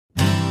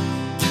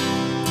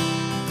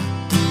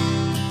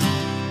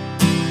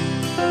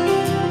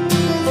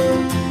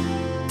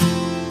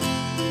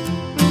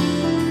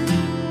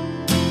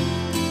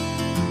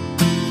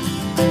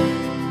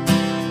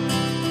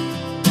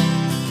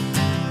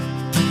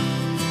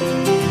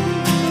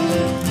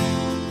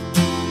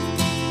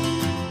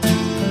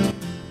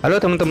Halo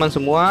teman-teman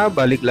semua,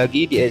 balik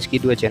lagi di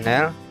Sikidua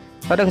channel.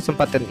 Pada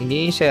kesempatan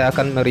ini saya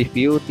akan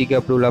mereview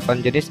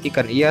 38 jenis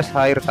ikan hias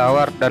air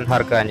tawar dan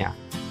harganya.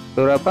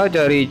 Beberapa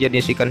dari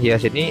jenis ikan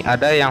hias ini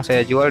ada yang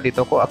saya jual di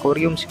toko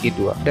Aquarium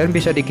Sikidua dan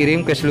bisa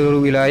dikirim ke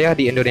seluruh wilayah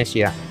di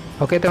Indonesia.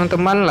 Oke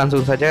teman-teman,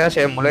 langsung saja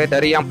saya mulai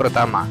dari yang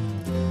pertama.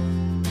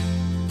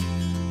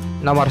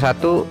 Nomor 1,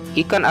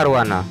 ikan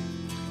arwana.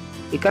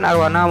 Ikan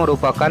arwana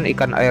merupakan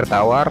ikan air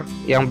tawar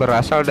yang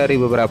berasal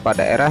dari beberapa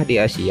daerah di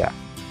Asia.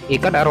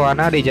 Ikan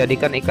arwana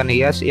dijadikan ikan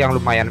hias yang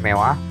lumayan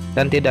mewah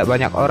dan tidak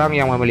banyak orang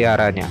yang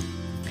memeliharanya.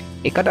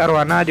 Ikan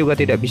arwana juga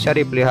tidak bisa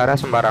dipelihara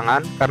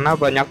sembarangan karena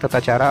banyak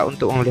tata cara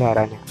untuk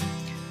memeliharanya.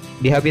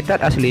 Di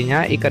habitat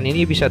aslinya, ikan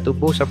ini bisa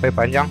tumbuh sampai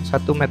panjang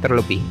 1 meter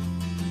lebih.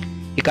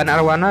 Ikan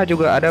arwana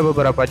juga ada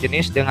beberapa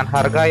jenis dengan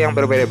harga yang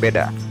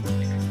berbeda-beda.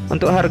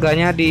 Untuk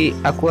harganya di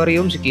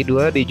Aquarium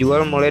Sikidua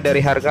dijual mulai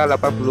dari harga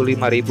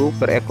 85.000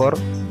 per ekor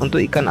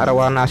untuk ikan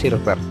arwana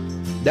silver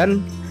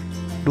dan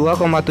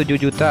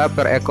 2,7 juta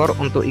per ekor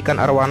untuk ikan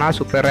arwana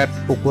super red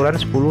ukuran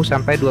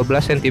 10-12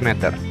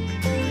 cm.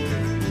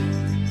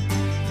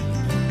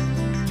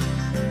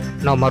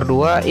 Nomor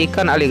 2,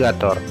 ikan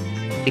aligator.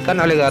 Ikan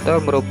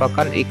aligator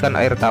merupakan ikan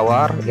air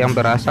tawar yang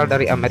berasal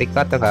dari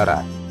Amerika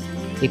Tenggara.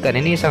 Ikan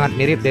ini sangat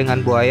mirip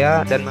dengan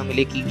buaya dan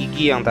memiliki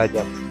gigi yang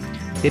tajam.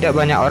 Tidak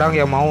banyak orang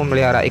yang mau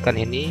memelihara ikan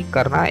ini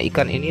karena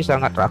ikan ini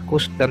sangat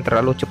rakus dan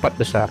terlalu cepat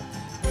besar.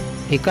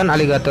 Ikan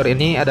aligator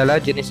ini adalah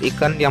jenis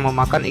ikan yang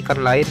memakan ikan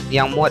lain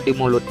yang muat di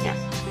mulutnya.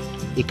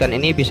 Ikan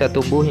ini bisa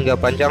tumbuh hingga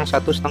panjang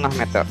 1,5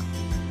 meter.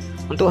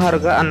 Untuk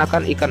harga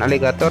anakan ikan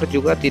aligator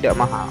juga tidak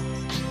mahal.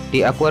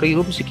 Di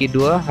Aquarium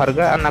Sikidua,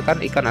 harga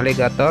anakan ikan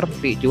aligator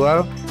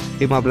dijual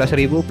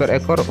 15.000 per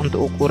ekor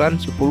untuk ukuran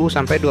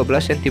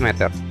 10-12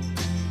 cm.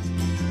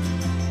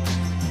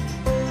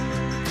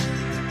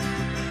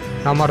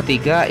 Nomor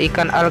 3,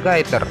 ikan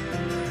alligator.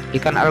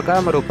 Ikan alga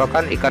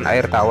merupakan ikan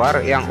air tawar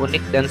yang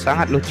unik dan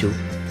sangat lucu.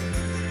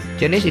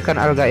 Jenis ikan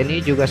alga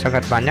ini juga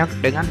sangat banyak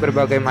dengan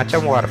berbagai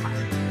macam warna.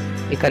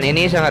 Ikan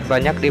ini sangat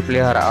banyak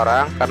dipelihara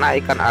orang karena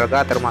ikan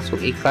alga termasuk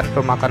ikan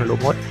pemakan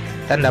lumut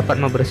dan dapat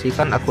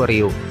membersihkan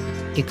akuarium.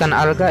 Ikan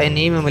alga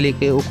ini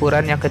memiliki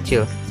ukuran yang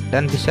kecil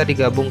dan bisa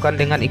digabungkan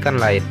dengan ikan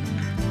lain.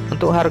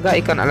 Untuk harga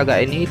ikan alga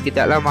ini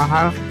tidaklah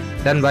mahal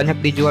dan banyak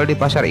dijual di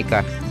pasar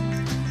ikan.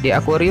 Di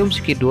Aquarium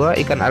Sikidua,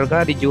 ikan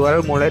alga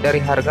dijual mulai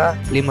dari harga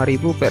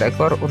 5.000 per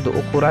ekor untuk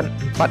ukuran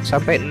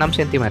 4-6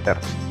 cm.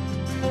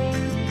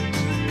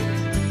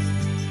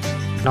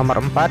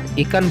 Nomor 4,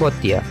 ikan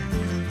botia.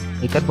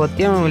 Ikan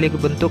botia memiliki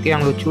bentuk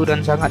yang lucu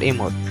dan sangat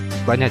imut.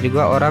 Banyak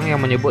juga orang yang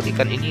menyebut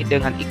ikan ini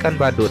dengan ikan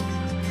badut.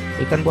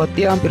 Ikan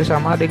botia hampir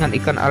sama dengan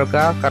ikan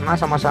alga karena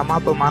sama-sama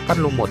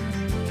pemakan lumut.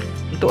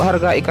 Untuk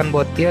harga ikan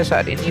botia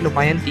saat ini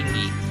lumayan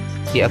tinggi.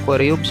 Di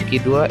Aquarium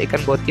Sikidua,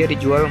 ikan botia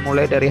dijual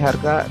mulai dari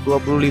harga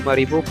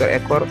 25.000 per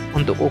ekor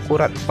untuk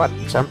ukuran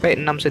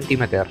 4-6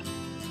 cm.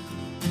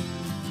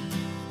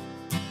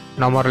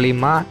 Nomor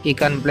 5,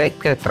 ikan black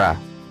tetra.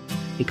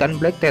 Ikan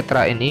black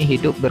tetra ini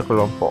hidup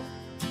berkelompok.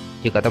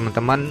 Jika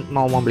teman-teman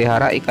mau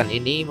memelihara ikan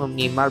ini,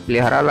 minimal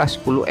peliharalah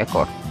 10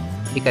 ekor.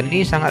 Ikan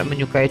ini sangat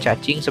menyukai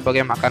cacing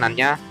sebagai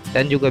makanannya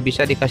dan juga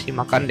bisa dikasih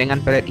makan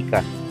dengan pelet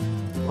ikan.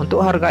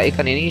 Untuk harga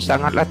ikan ini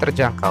sangatlah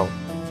terjangkau.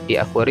 Di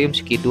Aquarium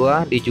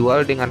Sikidua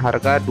dijual dengan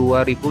harga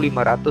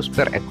 2.500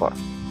 per ekor.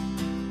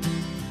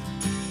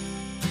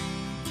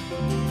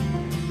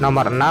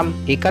 Nomor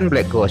 6, ikan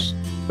black ghost.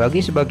 Bagi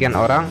sebagian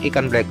orang,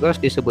 ikan black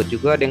ghost disebut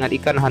juga dengan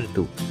ikan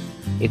hantu.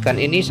 Ikan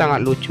ini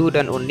sangat lucu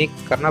dan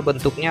unik karena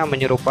bentuknya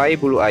menyerupai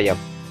bulu ayam.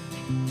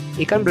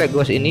 Ikan black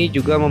ghost ini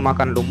juga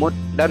memakan lumut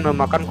dan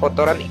memakan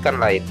kotoran ikan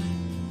lain.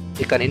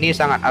 Ikan ini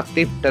sangat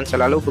aktif dan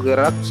selalu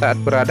bergerak saat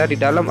berada di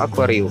dalam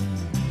akuarium.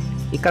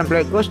 Ikan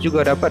black ghost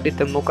juga dapat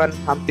ditemukan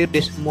hampir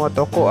di semua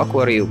toko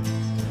akuarium.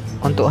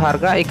 Untuk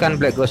harga ikan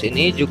black ghost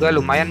ini juga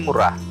lumayan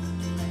murah.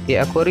 Di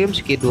Aquarium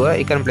Sikidua,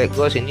 ikan black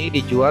ghost ini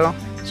dijual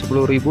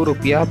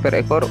Rp10.000 per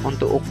ekor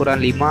untuk ukuran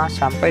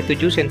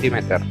 5-7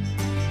 cm.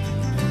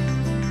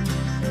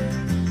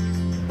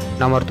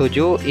 Nomor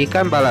 7,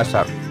 ikan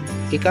balasar.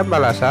 Ikan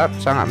balasar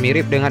sangat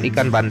mirip dengan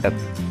ikan bandeng.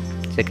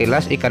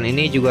 Sekilas ikan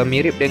ini juga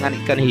mirip dengan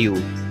ikan hiu.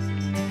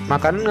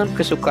 Makanan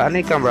kesukaan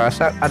ikan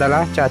balasar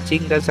adalah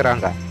cacing dan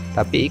serangga.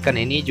 Tapi ikan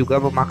ini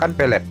juga memakan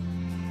pelet.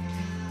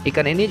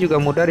 Ikan ini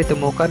juga mudah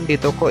ditemukan di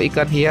toko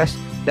ikan hias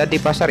dan di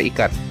pasar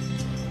ikan.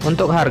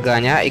 Untuk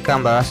harganya,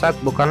 ikan balasat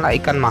bukanlah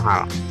ikan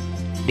mahal.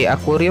 Di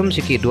Aquarium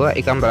Sikidua,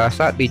 ikan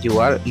balasat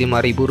dijual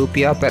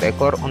Rp5.000 per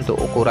ekor untuk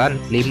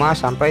ukuran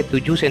 5-7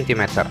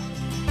 cm.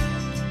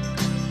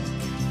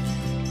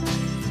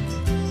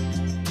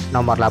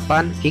 Nomor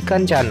 8,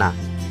 ikan cana.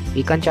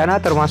 Ikan cana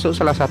termasuk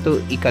salah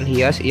satu ikan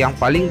hias yang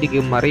paling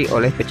digemari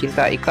oleh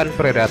pecinta ikan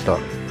predator.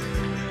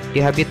 Di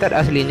habitat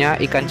aslinya,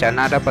 ikan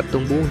cana dapat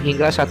tumbuh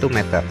hingga 1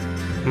 meter.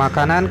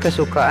 Makanan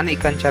kesukaan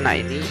ikan cana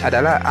ini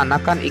adalah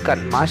anakan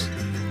ikan emas,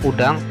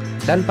 udang,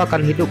 dan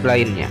pakan hidup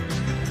lainnya.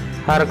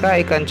 Harga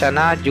ikan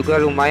cana juga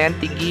lumayan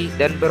tinggi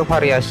dan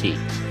bervariasi.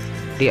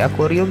 Di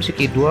Aquarium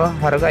Sikidua,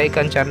 harga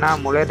ikan cana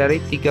mulai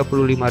dari 35.000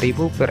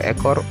 per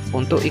ekor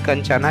untuk ikan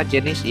cana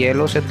jenis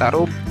yellow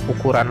setarum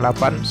ukuran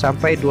 8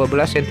 sampai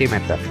 12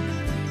 cm.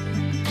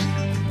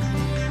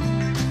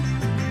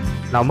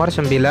 Nomor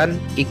 9,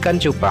 ikan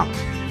cupang.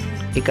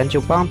 Ikan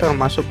cupang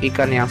termasuk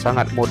ikan yang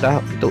sangat mudah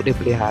untuk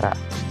dipelihara.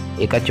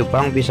 Ikan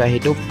cupang bisa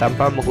hidup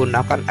tanpa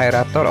menggunakan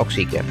aerator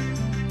oksigen.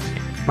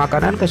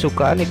 Makanan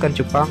kesukaan ikan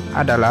cupang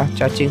adalah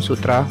cacing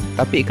sutra,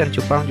 tapi ikan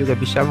cupang juga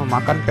bisa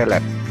memakan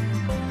pelet.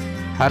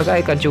 Harga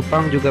ikan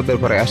cupang juga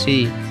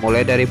bervariasi,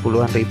 mulai dari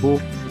puluhan ribu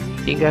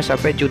hingga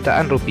sampai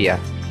jutaan rupiah.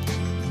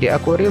 Di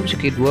Aquarium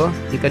Sikidua,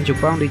 ikan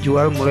cupang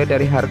dijual mulai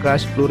dari harga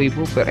 10.000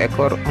 per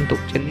ekor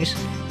untuk jenis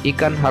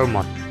ikan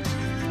halmon.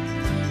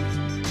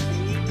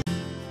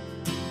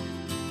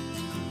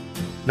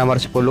 Nomor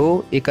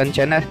 10, ikan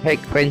Jenis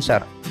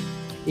Hias.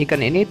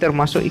 Ikan ini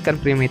termasuk ikan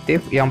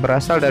primitif yang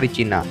berasal dari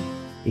Cina.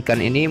 Ikan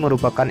ini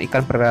merupakan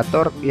ikan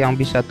predator yang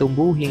bisa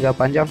tumbuh hingga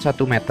panjang 1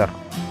 meter.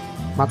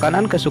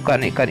 Makanan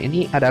kesukaan ikan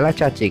ini adalah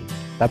cacing,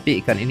 tapi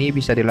ikan ini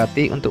bisa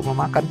dilatih untuk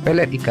memakan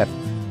pelet ikan.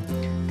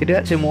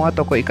 Tidak semua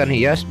toko ikan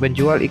hias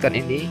menjual ikan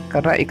ini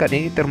karena ikan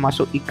ini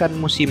termasuk ikan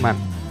musiman.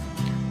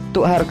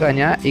 Untuk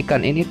harganya,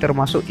 ikan ini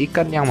termasuk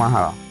ikan yang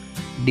mahal.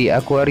 Di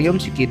Aquarium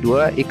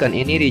Sikidua, ikan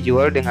ini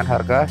dijual dengan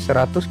harga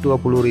 120.000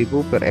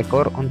 per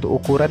ekor untuk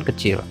ukuran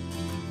kecil.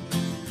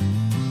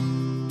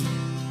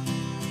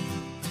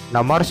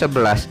 Nomor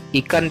 11,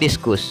 ikan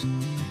diskus.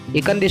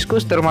 Ikan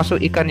diskus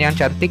termasuk ikan yang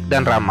cantik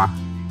dan ramah.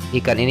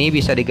 Ikan ini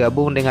bisa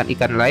digabung dengan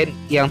ikan lain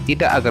yang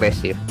tidak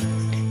agresif.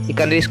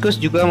 Ikan diskus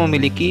juga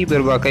memiliki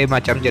berbagai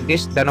macam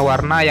jenis dan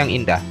warna yang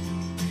indah.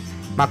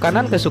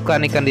 Makanan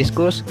kesukaan ikan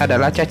diskus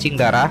adalah cacing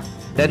darah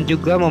dan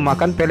juga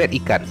memakan pelet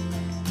ikan.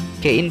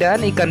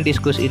 Keindahan ikan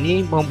diskus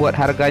ini membuat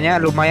harganya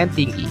lumayan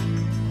tinggi.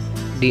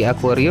 Di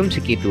Aquarium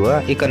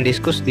Sikidua, ikan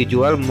diskus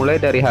dijual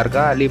mulai dari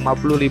harga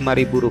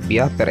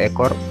Rp55.000 per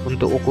ekor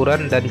untuk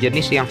ukuran dan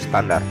jenis yang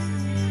standar.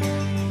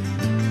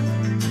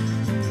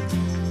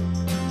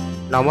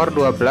 Nomor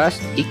 12,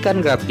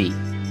 ikan gapi.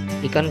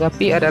 Ikan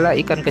gapi adalah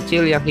ikan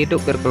kecil yang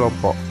hidup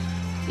berkelompok.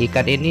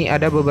 Ikan ini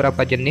ada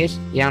beberapa jenis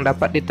yang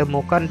dapat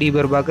ditemukan di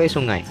berbagai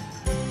sungai.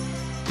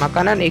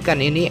 Makanan ikan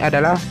ini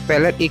adalah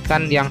pelet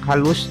ikan yang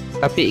halus,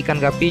 tapi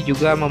ikan gapi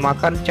juga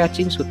memakan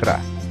cacing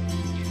sutra.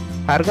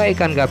 Harga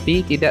ikan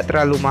gapi tidak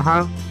terlalu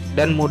mahal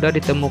dan mudah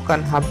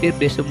ditemukan hampir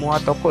di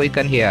semua toko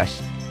ikan hias.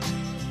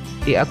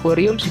 Di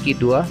Aquarium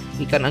Sikidua,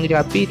 ikan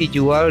gapi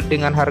dijual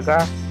dengan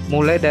harga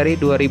mulai dari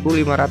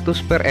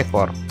 2.500 per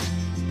ekor.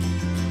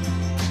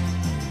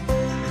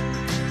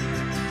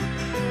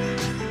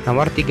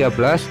 Nomor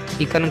 13,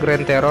 ikan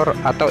grand terror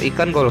atau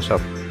ikan golsom.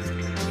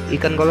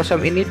 Ikan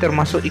golsom ini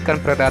termasuk ikan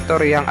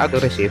predator yang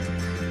agresif.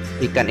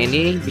 Ikan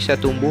ini bisa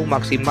tumbuh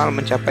maksimal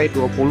mencapai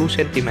 20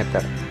 cm.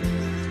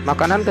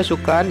 Makanan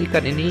kesukaan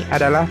ikan ini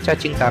adalah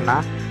cacing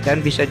tanah dan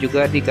bisa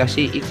juga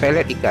dikasih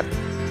pelet ikan.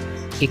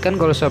 Ikan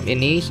golsom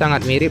ini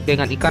sangat mirip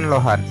dengan ikan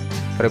lohan.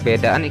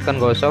 Perbedaan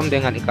ikan golsom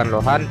dengan ikan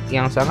lohan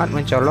yang sangat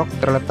mencolok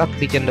terletak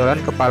di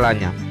cendolan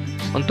kepalanya.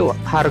 Untuk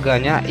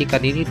harganya,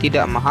 ikan ini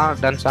tidak mahal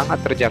dan sangat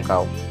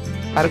terjangkau.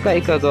 Harga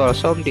ikan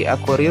golsom di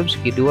Aquarium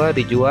Sikidua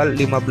dijual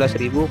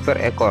Rp15.000 per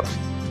ekor.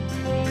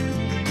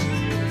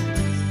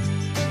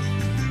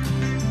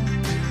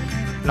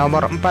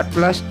 Nomor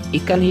 14,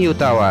 ikan hiu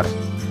tawar.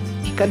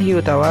 Ikan hiu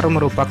tawar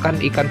merupakan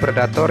ikan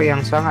predator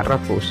yang sangat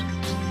rakus.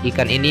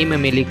 Ikan ini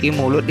memiliki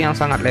mulut yang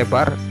sangat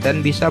lebar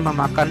dan bisa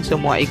memakan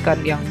semua ikan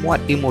yang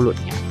muat di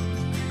mulutnya.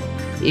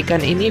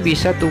 Ikan ini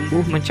bisa tumbuh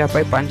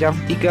mencapai panjang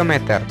 3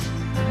 meter.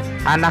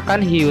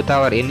 Anakan hiu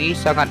tawar ini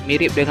sangat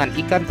mirip dengan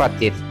ikan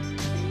patin.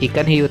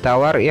 Ikan hiu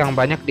tawar yang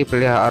banyak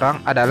dipelihara orang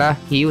adalah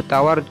hiu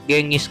tawar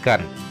Jenis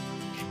Ikan.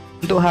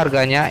 Untuk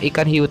harganya,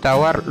 ikan hiu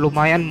tawar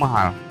lumayan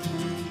mahal.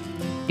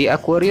 Di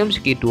Aquarium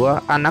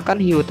Sikidua, anakan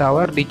hiu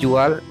tawar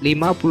dijual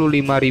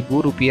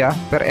Rp55.000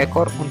 per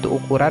ekor untuk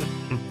ukuran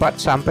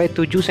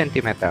 4-7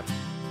 cm.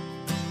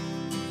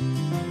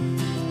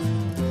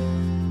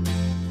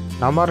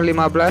 Nomor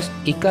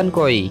 15, ikan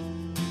koi.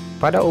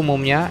 Pada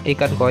umumnya,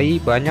 ikan koi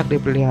banyak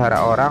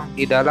dipelihara orang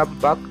di dalam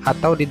bak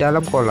atau di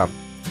dalam kolam.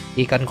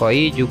 Ikan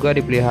koi juga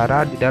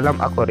dipelihara di dalam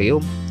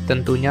akuarium,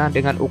 tentunya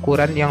dengan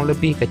ukuran yang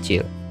lebih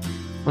kecil.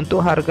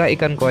 Untuk harga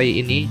ikan koi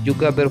ini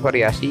juga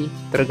bervariasi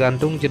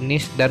tergantung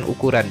jenis dan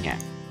ukurannya.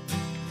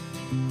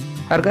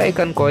 Harga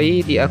ikan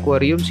koi di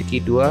Aquarium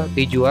Sikidua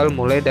dijual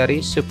mulai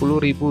dari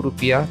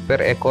Rp10.000 per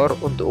ekor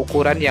untuk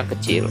ukuran yang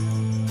kecil.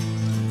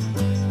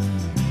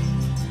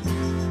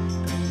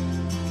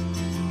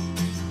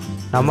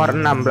 Nomor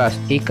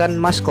 16, ikan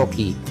mas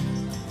koki.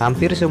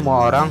 Hampir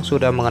semua orang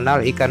sudah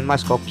mengenal ikan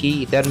mas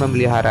koki dan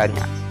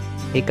memeliharanya.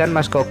 Ikan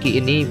mas koki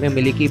ini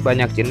memiliki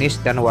banyak jenis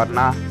dan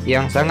warna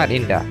yang sangat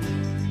indah.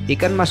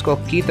 Ikan mas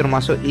koki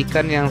termasuk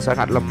ikan yang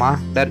sangat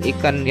lemah dan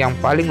ikan yang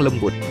paling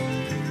lembut.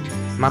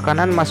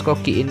 Makanan mas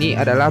koki ini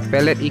adalah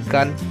pelet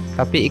ikan,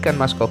 tapi ikan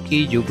mas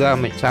koki juga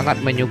sangat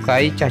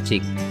menyukai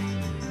cacing.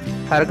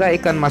 Harga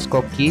ikan mas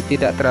koki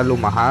tidak terlalu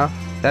mahal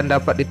dan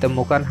dapat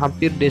ditemukan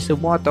hampir di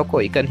semua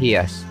toko ikan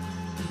hias.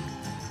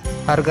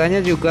 Harganya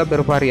juga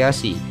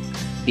bervariasi.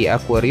 Di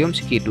Aquarium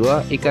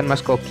Sikidua, ikan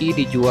mas koki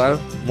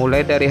dijual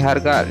mulai dari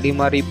harga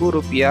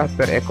Rp5.000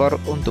 per ekor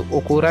untuk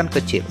ukuran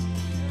kecil.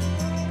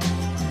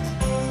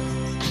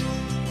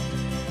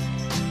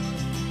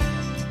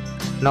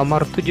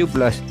 Nomor 17.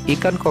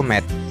 Ikan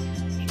komet.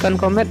 Ikan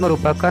komet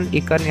merupakan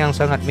ikan yang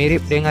sangat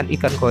mirip dengan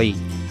ikan koi.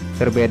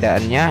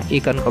 Perbedaannya,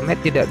 ikan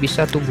komet tidak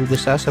bisa tumbuh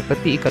besar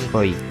seperti ikan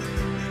koi.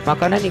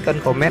 Makanan ikan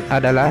komet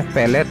adalah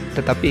pelet,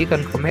 tetapi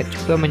ikan komet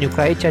juga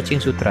menyukai cacing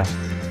sutra.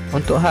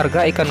 Untuk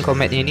harga ikan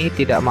komet ini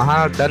tidak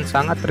mahal dan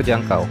sangat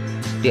terjangkau.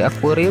 Di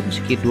Aquarium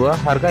Sikidua,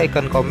 harga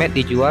ikan komet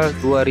dijual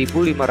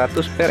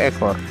Rp2.500 per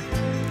ekor.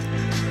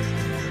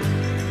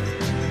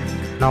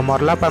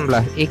 Nomor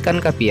 18. Ikan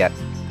kapiat.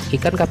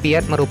 Ikan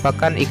kapiat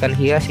merupakan ikan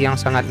hias yang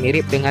sangat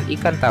mirip dengan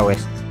ikan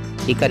tawes.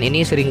 Ikan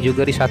ini sering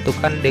juga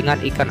disatukan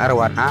dengan ikan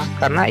arwana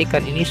karena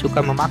ikan ini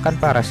suka memakan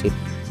parasit.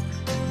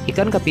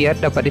 Ikan kapiat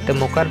dapat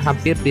ditemukan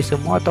hampir di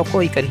semua toko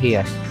ikan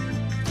hias.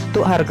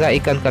 Untuk harga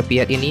ikan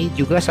kapiat ini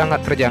juga sangat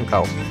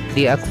terjangkau.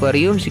 Di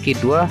Aquarium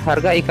Sikidua,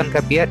 harga ikan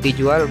kapiat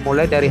dijual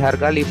mulai dari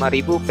harga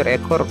Rp5.000 per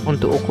ekor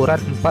untuk ukuran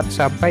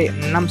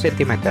 4-6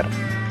 cm.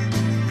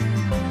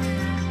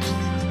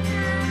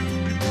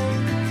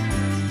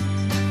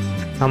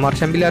 Nomor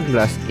 19.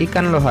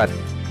 Ikan lohan.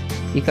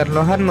 Ikan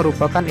lohan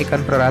merupakan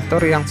ikan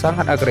predator yang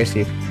sangat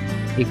agresif.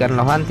 Ikan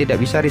lohan tidak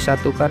bisa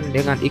disatukan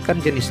dengan ikan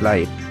jenis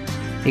lain.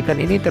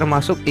 Ikan ini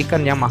termasuk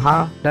ikan yang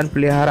mahal dan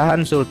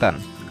peliharaan sultan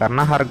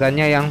karena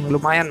harganya yang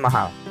lumayan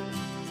mahal.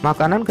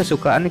 Makanan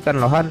kesukaan ikan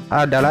lohan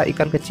adalah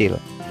ikan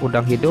kecil,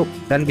 udang hidup,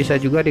 dan bisa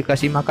juga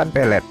dikasih makan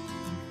pelet.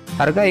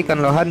 Harga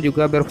ikan lohan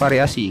juga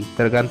bervariasi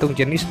tergantung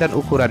jenis dan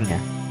ukurannya.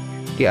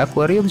 Di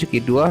Aquarium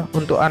Sikidua,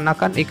 untuk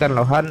anakan ikan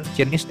lohan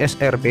jenis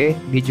SRB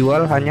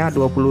dijual hanya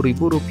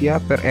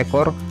Rp20.000 per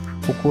ekor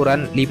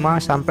ukuran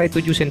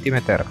 5-7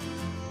 cm.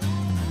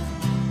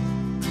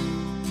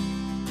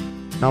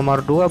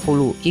 Nomor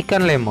 20.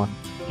 Ikan lemon.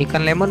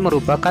 Ikan lemon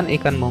merupakan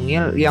ikan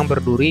mungil yang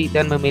berduri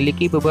dan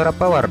memiliki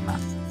beberapa warna.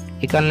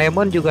 Ikan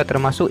lemon juga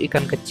termasuk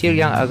ikan kecil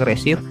yang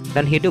agresif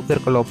dan hidup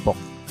berkelompok.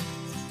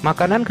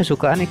 Makanan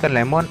kesukaan ikan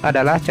lemon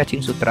adalah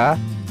cacing sutra,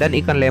 dan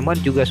ikan lemon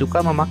juga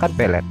suka memakan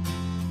pelet.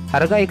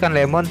 Harga ikan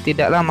lemon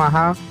tidaklah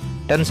mahal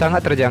dan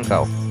sangat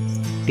terjangkau.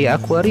 Di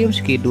Aquarium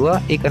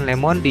Sikidua, ikan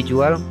lemon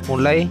dijual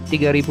mulai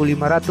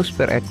Rp3.500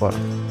 per ekor.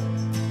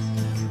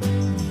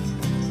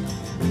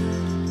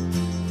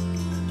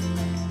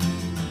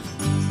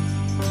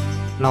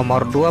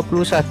 Nomor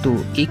 21.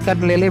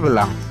 Ikan lele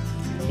belang.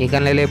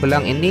 Ikan lele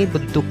belang ini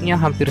bentuknya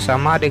hampir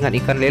sama dengan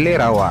ikan lele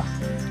rawa.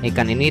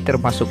 Ikan ini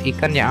termasuk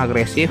ikan yang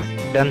agresif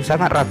dan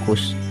sangat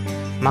rakus.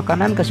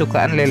 Makanan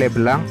kesukaan lele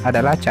belang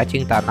adalah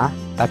cacing tanah,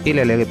 tapi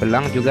lele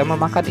belang juga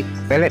memakan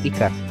pelet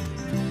ikan.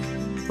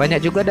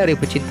 Banyak juga dari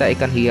pecinta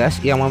ikan hias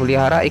yang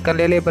memelihara ikan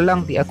lele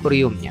belang di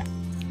akuariumnya.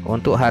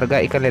 Untuk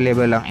harga ikan lele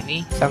belang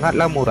ini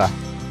sangatlah murah.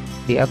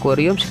 Di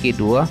Aquarium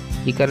Sikidua,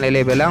 ikan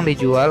lele belang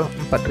dijual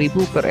Rp4.000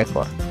 per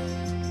ekor.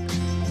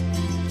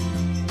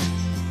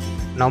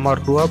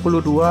 Nomor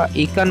 22.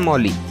 Ikan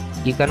moli.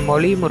 Ikan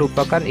moli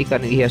merupakan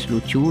ikan hias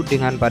lucu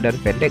dengan badan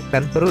pendek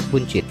dan perut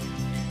buncit.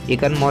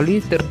 Ikan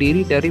moli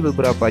terdiri dari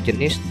beberapa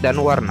jenis dan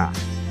warna.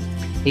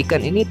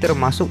 Ikan ini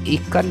termasuk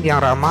ikan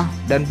yang ramah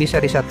dan bisa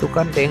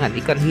disatukan dengan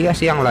ikan hias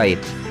yang lain.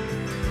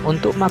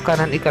 Untuk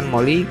makanan ikan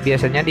moli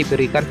biasanya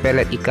diberikan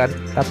pelet ikan,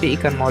 tapi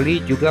ikan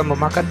moli juga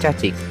memakan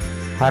cacing.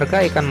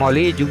 Harga ikan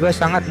moli juga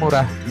sangat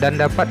murah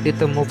dan dapat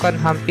ditemukan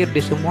hampir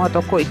di semua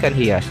toko ikan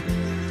hias.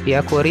 Di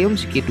Aquarium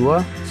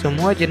Sikidua,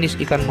 semua jenis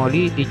ikan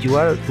moli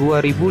dijual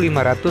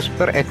Rp2.500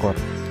 per ekor.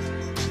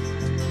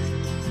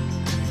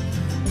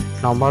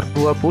 Nomor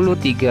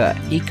 23.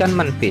 Ikan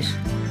manfish.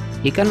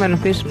 Ikan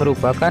manfish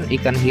merupakan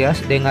ikan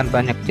hias dengan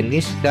banyak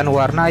jenis dan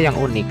warna yang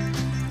unik.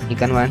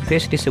 Ikan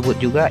manfish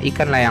disebut juga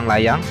ikan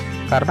layang-layang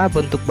karena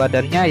bentuk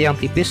badannya yang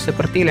tipis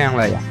seperti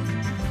layang-layang.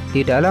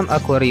 Di dalam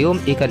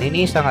akuarium, ikan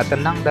ini sangat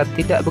tenang dan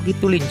tidak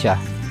begitu lincah.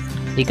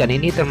 Ikan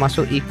ini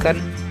termasuk ikan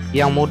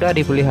yang mudah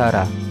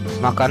dipelihara.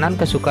 Makanan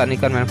kesukaan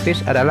ikan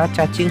manfish adalah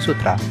cacing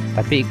sutra,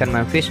 tapi ikan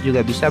manfish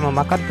juga bisa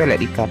memakan pelet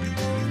ikan.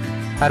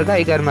 Harga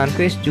ikan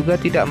manfish juga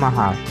tidak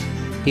mahal.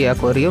 Di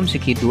Aquarium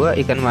Sikidua,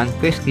 ikan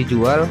manfish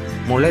dijual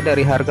mulai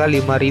dari harga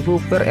Rp5.000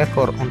 per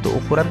ekor untuk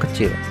ukuran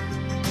kecil.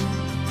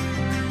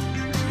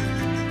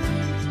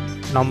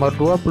 Nomor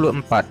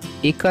 24.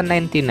 Ikan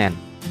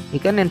 99.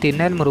 Ikan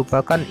 99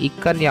 merupakan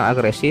ikan yang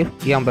agresif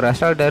yang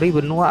berasal dari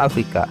benua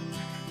Afrika.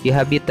 Di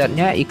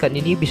habitatnya, ikan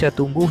ini bisa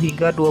tumbuh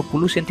hingga 20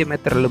 cm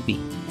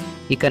lebih.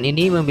 Ikan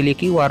ini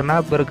memiliki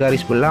warna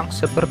bergaris belang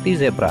seperti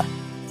zebra.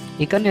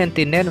 Ikan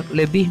 99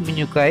 lebih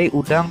menyukai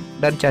udang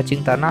dan cacing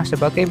tanah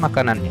sebagai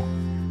makanannya.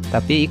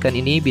 Tapi ikan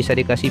ini bisa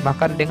dikasih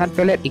makan dengan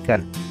pelet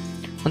ikan.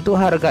 Untuk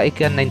harga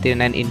ikan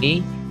 99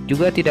 ini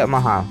juga tidak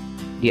mahal.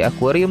 Di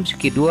Aquarium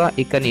Sikidua,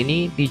 ikan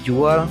ini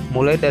dijual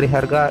mulai dari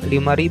harga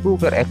Rp5.000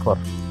 per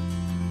ekor.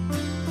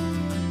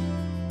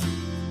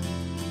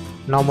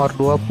 Nomor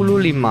 25.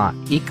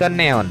 Ikan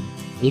neon.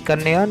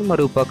 Ikan neon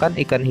merupakan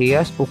ikan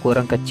hias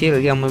ukuran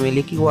kecil yang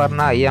memiliki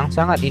warna yang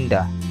sangat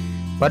indah.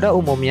 Pada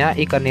umumnya,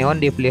 ikan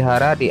neon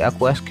dipelihara di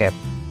aquascape.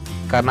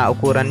 karena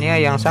ukurannya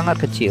yang sangat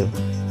kecil.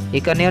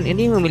 Ikan neon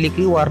ini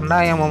memiliki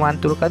warna yang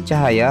memantulkan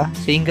cahaya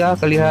sehingga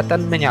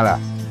kelihatan menyala.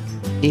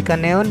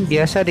 Ikan neon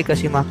biasa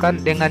dikasih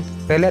makan dengan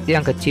pelet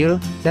yang kecil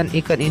dan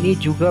ikan ini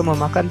juga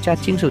memakan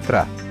cacing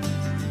sutra.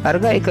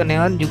 Harga ikan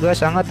neon juga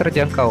sangat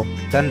terjangkau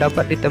dan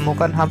dapat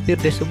ditemukan hampir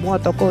di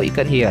semua toko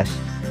ikan hias.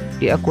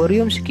 Di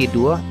Aquarium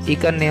Sikidua,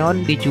 ikan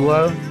neon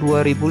dijual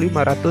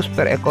 2.500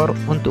 per ekor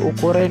untuk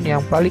ukuran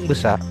yang paling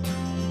besar.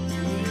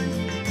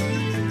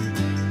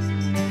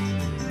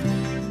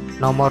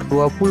 Nomor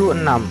 26,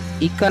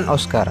 ikan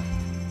Oscar.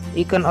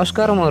 Ikan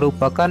Oscar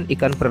merupakan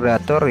ikan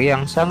predator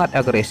yang sangat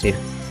agresif.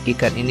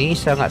 Ikan ini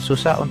sangat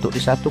susah untuk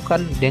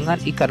disatukan dengan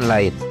ikan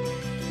lain.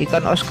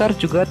 Ikan Oscar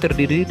juga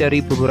terdiri dari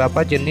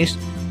beberapa jenis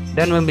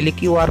dan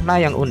memiliki warna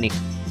yang unik.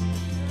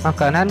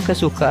 Makanan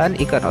kesukaan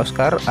ikan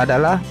Oscar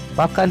adalah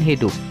pakan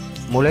hidup,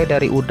 mulai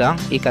dari udang,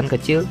 ikan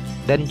kecil,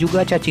 dan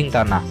juga cacing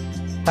tanah.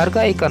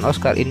 Harga ikan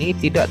Oscar ini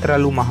tidak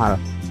terlalu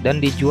mahal dan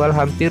dijual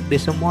hampir di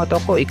semua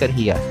toko ikan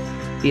hias.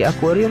 Di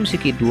Aquarium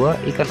Sikidua,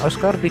 ikan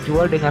Oscar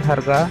dijual dengan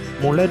harga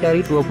mulai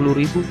dari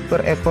 20.000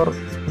 per ekor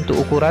untuk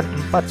ukuran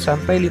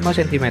 4-5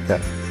 cm.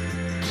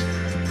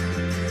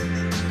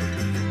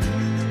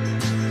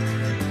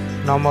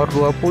 Nomor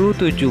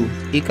 27,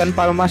 ikan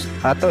palmas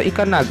atau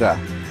ikan naga.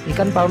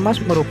 Ikan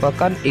palmas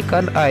merupakan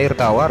ikan air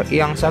tawar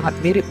yang sangat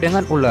mirip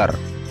dengan ular.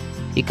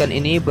 Ikan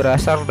ini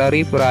berasal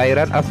dari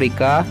perairan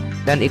Afrika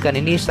dan ikan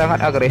ini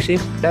sangat agresif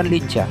dan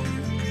lincah.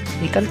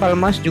 Ikan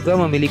palmas juga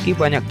memiliki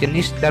banyak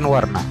jenis dan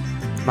warna.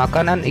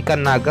 Makanan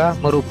ikan naga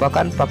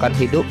merupakan pakan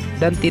hidup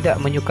dan tidak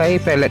menyukai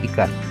pelet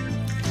ikan.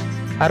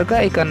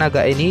 Harga ikan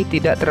naga ini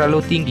tidak terlalu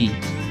tinggi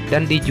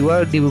dan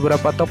dijual di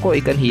beberapa toko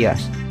ikan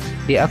hias.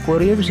 Di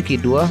Aquarium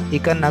Sikidua,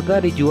 ikan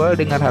naga dijual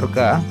dengan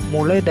harga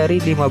mulai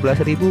dari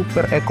 15.000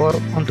 per ekor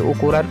untuk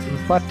ukuran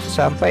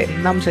 4-6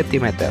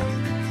 cm.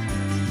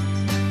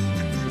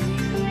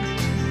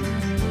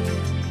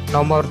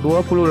 Nomor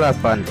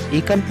 28,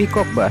 ikan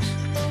peacock bass.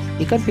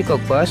 Ikan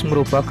peacock bass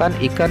merupakan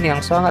ikan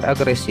yang sangat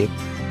agresif.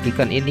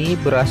 Ikan ini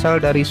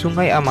berasal dari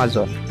sungai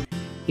Amazon.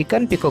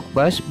 Ikan peacock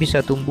bass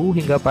bisa tumbuh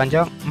hingga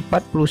panjang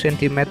 40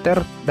 cm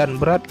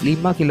dan berat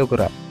 5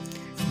 kg.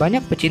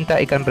 Banyak pecinta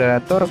ikan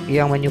predator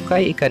yang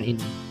menyukai ikan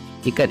ini.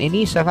 Ikan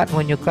ini sangat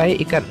menyukai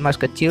ikan emas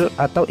kecil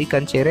atau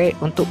ikan cere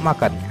untuk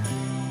makannya.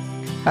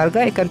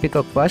 Harga ikan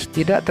peacock bass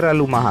tidak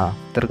terlalu mahal,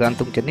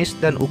 tergantung jenis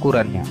dan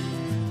ukurannya.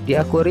 Di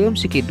Aquarium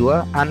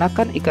Sikidua,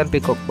 anakan ikan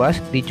peacock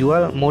bass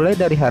dijual mulai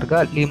dari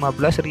harga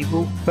 15.000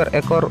 per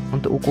ekor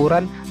untuk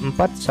ukuran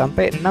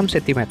 4-6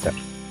 cm.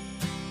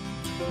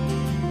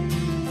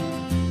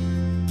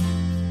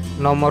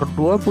 Nomor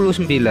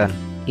 29,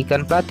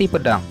 ikan platy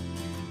pedang.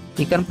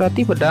 Ikan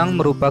platy pedang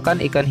merupakan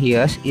ikan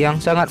hias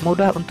yang sangat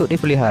mudah untuk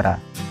dipelihara.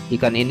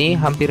 Ikan ini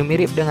hampir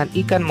mirip dengan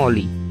ikan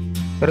moli.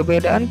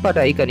 Perbedaan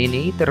pada ikan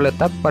ini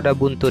terletak pada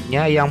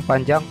buntutnya yang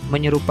panjang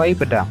menyerupai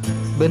pedang.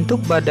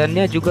 Bentuk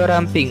badannya juga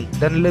ramping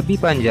dan lebih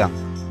panjang.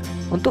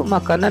 Untuk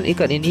makanan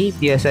ikan ini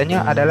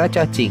biasanya adalah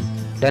cacing,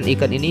 dan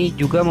ikan ini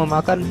juga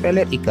memakan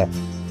pelet ikan.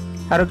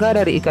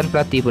 Harga dari ikan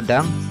platy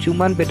pedang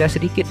cuman beda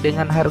sedikit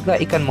dengan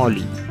harga ikan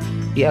moli.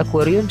 Di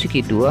Aquarium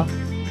Sikidua,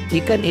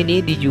 ikan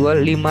ini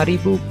dijual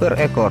 5.000 per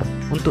ekor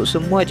untuk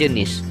semua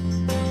jenis.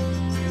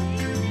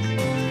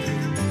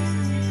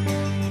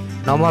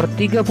 Nomor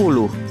 30,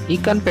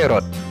 ikan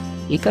perot.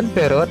 Ikan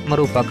perot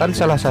merupakan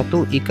salah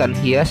satu ikan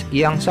hias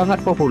yang sangat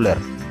populer.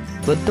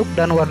 Bentuk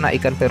dan warna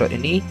ikan perot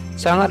ini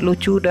sangat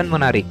lucu dan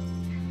menarik.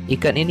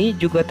 Ikan ini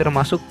juga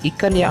termasuk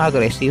ikan yang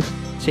agresif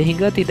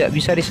sehingga tidak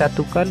bisa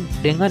disatukan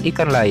dengan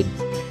ikan lain.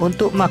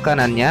 Untuk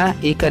makanannya,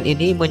 ikan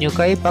ini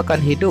menyukai pakan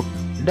hidup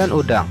dan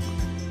udang.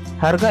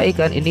 Harga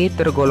ikan ini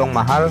tergolong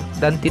mahal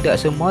dan tidak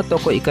semua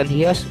toko ikan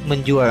hias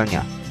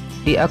menjualnya.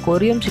 Di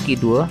Aquarium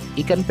Sikidua,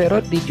 ikan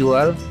perot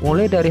dijual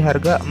mulai dari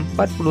harga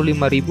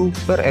 45.000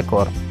 per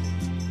ekor.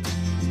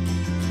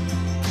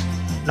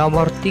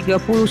 Nomor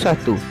 31,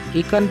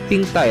 ikan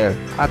pinktail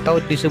atau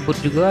disebut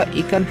juga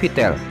ikan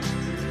vitel.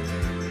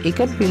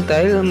 Ikan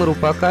pinktail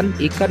merupakan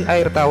ikan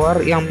air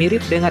tawar yang mirip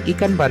dengan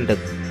ikan bandeng.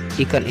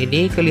 Ikan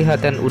ini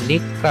kelihatan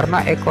unik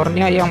karena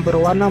ekornya yang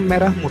berwarna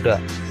merah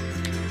muda.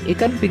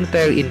 Ikan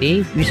pinktail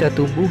ini bisa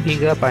tumbuh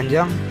hingga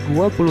panjang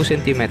 20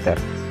 cm.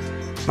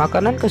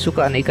 Makanan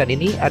kesukaan ikan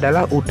ini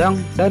adalah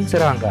udang dan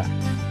serangga.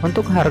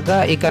 Untuk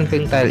harga ikan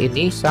pinktail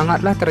ini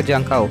sangatlah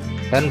terjangkau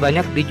dan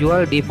banyak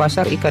dijual di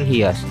pasar ikan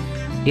hias.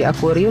 Di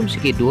Aquarium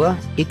Sikidua,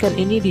 ikan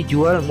ini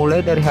dijual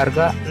mulai dari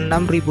harga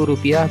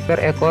Rp6.000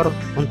 per ekor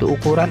untuk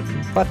ukuran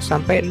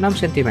 4-6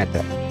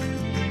 cm.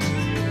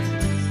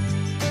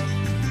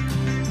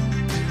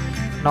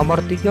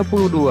 Nomor 32,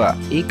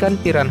 ikan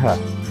piranha.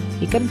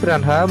 Ikan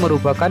piranha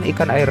merupakan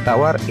ikan air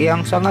tawar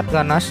yang sangat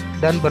ganas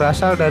dan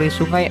berasal dari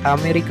sungai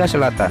Amerika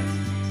Selatan.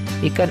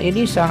 Ikan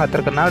ini sangat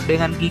terkenal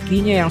dengan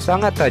giginya yang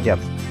sangat tajam.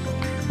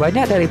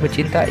 Banyak dari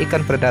pecinta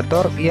ikan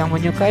predator yang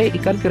menyukai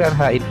ikan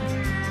piranha ini.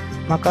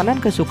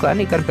 Makanan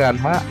kesukaan ikan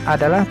piranha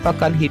adalah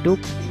pakan hidup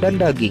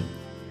dan daging.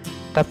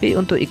 Tapi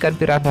untuk ikan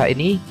piranha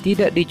ini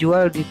tidak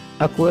dijual di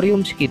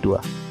Aquarium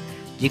Sikidua.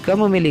 Jika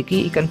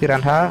memiliki ikan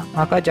piranha,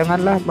 maka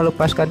janganlah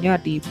melepaskannya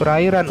di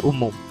perairan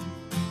umum.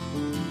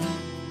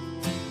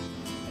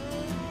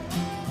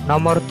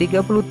 Nomor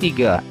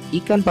 33.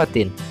 Ikan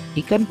patin.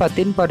 Ikan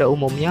patin pada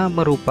umumnya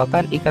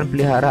merupakan ikan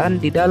peliharaan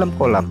di dalam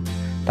kolam,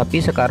 tapi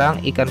sekarang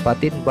ikan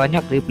patin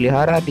banyak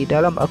dipelihara di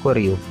dalam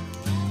akuarium.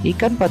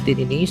 Ikan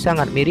patin ini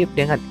sangat mirip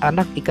dengan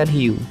anak ikan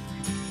hiu.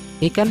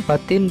 Ikan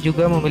patin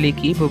juga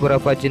memiliki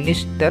beberapa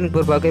jenis dan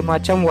berbagai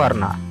macam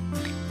warna.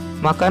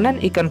 Makanan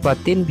ikan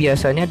patin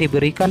biasanya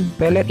diberikan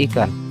pelet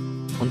ikan.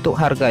 Untuk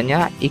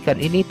harganya, ikan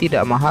ini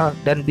tidak mahal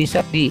dan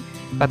bisa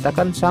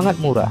dikatakan sangat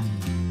murah.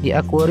 Di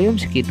akuarium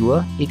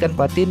Sikidua, ikan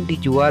patin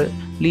dijual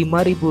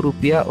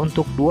Rp5.000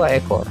 untuk 2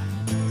 ekor.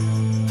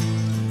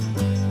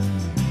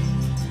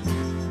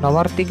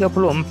 Nomor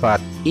 34.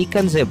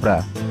 Ikan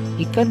zebra.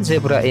 Ikan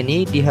zebra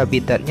ini di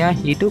habitatnya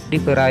hidup di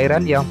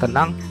perairan yang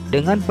tenang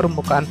dengan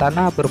permukaan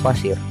tanah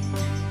berpasir.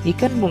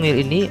 Ikan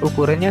mungil ini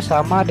ukurannya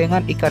sama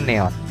dengan ikan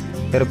neon.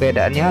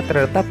 Perbedaannya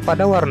terletak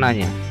pada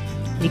warnanya.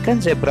 Ikan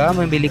zebra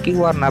memiliki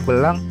warna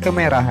belang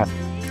kemerahan.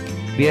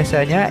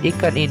 Biasanya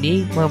ikan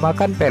ini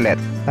memakan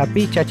pelet,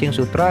 tapi cacing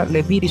sutra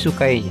lebih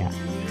disukainya.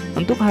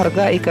 Untuk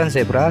harga ikan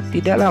zebra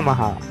tidaklah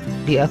mahal.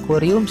 Di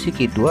akuarium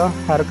Sikidua,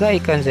 harga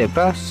ikan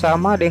zebra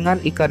sama dengan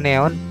ikan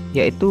neon,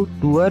 yaitu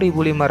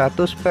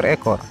Rp2.500 per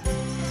ekor.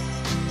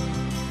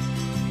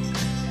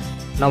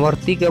 Nomor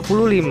 35.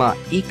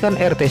 Ikan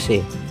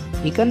RTC.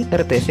 Ikan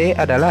RTC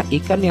adalah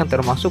ikan yang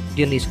termasuk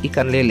jenis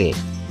ikan lele.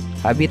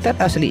 Habitat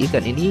asli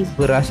ikan ini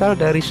berasal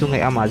dari Sungai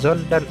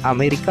Amazon dan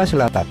Amerika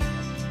Selatan.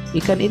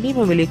 Ikan ini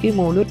memiliki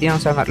mulut yang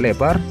sangat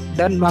lebar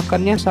dan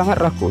makannya sangat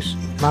rakus.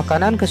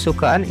 Makanan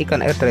kesukaan ikan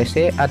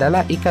RTC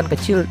adalah ikan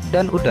kecil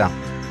dan udang,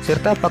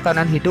 serta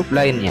makanan hidup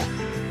lainnya.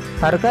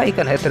 Harga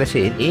ikan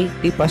RTC ini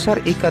di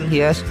pasar ikan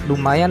hias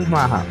lumayan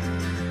mahal.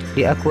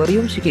 Di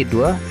akuarium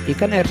Sikidua,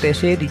 ikan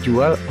RTC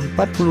dijual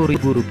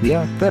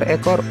Rp40.000 per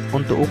ekor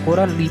untuk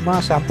ukuran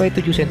 5-7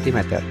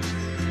 cm.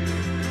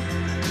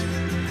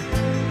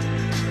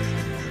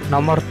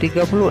 Nomor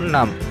 36.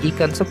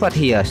 Ikan sepat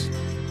hias.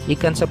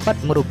 Ikan sepat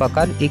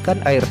merupakan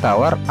ikan air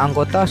tawar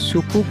anggota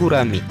suku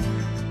gurami.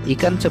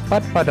 Ikan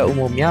sepat pada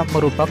umumnya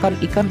merupakan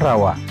ikan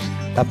rawa,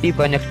 tapi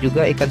banyak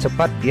juga ikan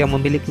sepat yang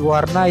memiliki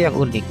warna yang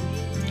unik.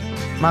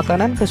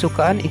 Makanan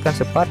kesukaan ikan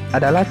sepat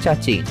adalah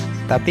cacing,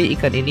 tapi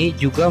ikan ini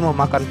juga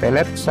memakan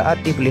pelet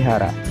saat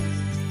dipelihara.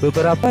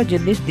 Beberapa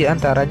jenis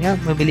diantaranya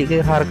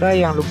memiliki harga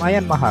yang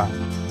lumayan mahal.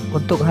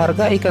 Untuk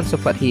harga ikan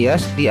sepat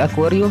hias di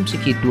akuarium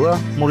Sikidua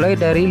mulai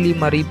dari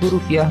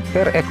Rp5.000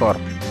 per ekor.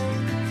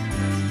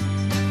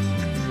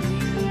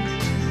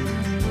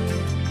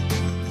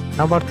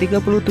 Nomor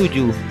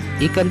 37.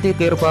 Ikan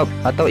tigerbab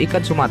atau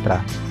ikan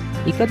Sumatera.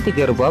 Ikan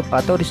tigerbab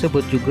atau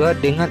disebut juga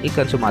dengan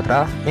ikan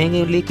Sumatera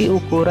memiliki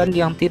ukuran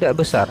yang tidak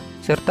besar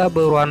serta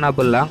berwarna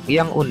belang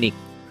yang unik.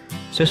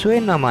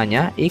 Sesuai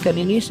namanya, ikan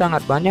ini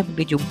sangat banyak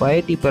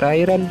dijumpai di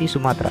perairan di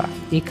Sumatera.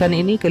 Ikan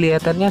ini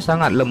kelihatannya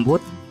sangat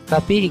lembut,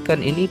 tapi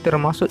ikan ini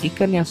termasuk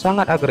ikan yang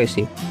sangat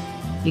agresif.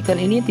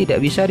 Ikan ini tidak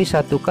bisa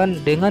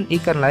disatukan dengan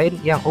ikan lain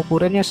yang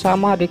ukurannya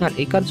sama dengan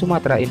ikan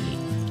Sumatera ini.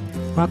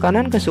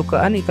 Makanan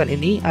kesukaan ikan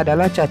ini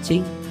adalah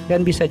cacing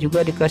dan bisa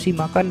juga dikasih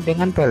makan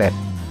dengan pelet.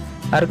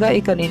 Harga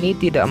ikan ini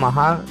tidak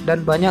mahal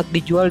dan banyak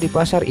dijual di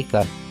pasar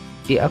ikan.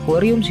 Di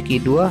akuarium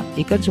Sikidua,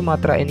 ikan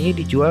Sumatera ini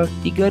dijual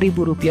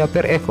Rp3.000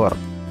 per ekor.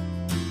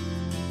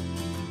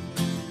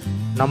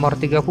 Nomor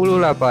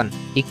 38.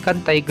 Ikan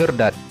tiger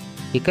dad.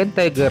 Ikan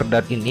tiger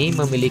dad ini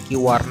memiliki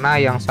warna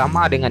yang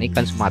sama dengan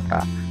ikan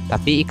Sumatera,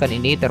 tapi ikan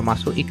ini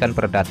termasuk ikan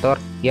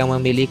predator yang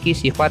memiliki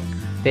sifat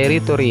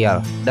teritorial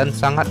dan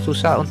sangat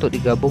susah untuk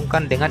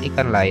digabungkan dengan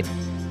ikan lain.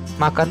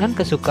 Makanan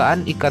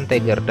kesukaan ikan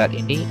tiger dad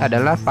ini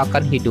adalah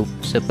pakan hidup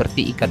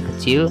seperti ikan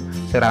kecil,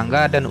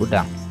 serangga, dan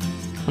udang.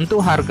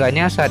 Untuk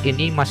harganya saat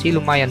ini masih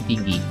lumayan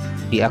tinggi.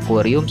 Di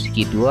akuarium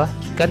Sikidua,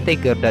 ikan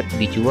tiger dad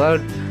dijual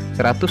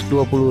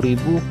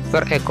Rp120.000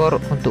 per ekor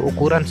untuk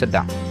ukuran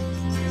sedang.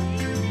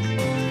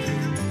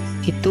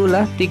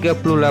 Itulah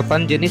 38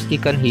 jenis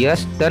ikan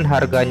hias dan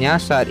harganya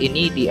saat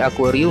ini di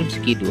akuarium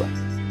Sikidua.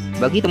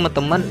 Bagi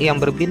teman-teman yang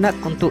berminat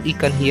untuk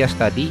ikan hias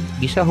tadi,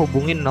 bisa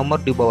hubungin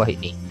nomor di bawah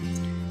ini.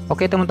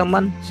 Oke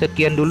teman-teman,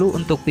 sekian dulu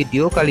untuk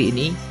video kali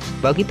ini.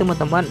 Bagi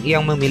teman-teman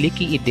yang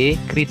memiliki ide,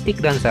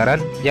 kritik, dan saran,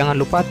 jangan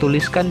lupa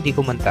tuliskan di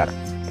komentar.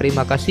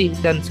 Terima kasih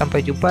dan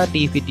sampai jumpa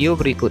di video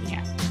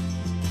berikutnya.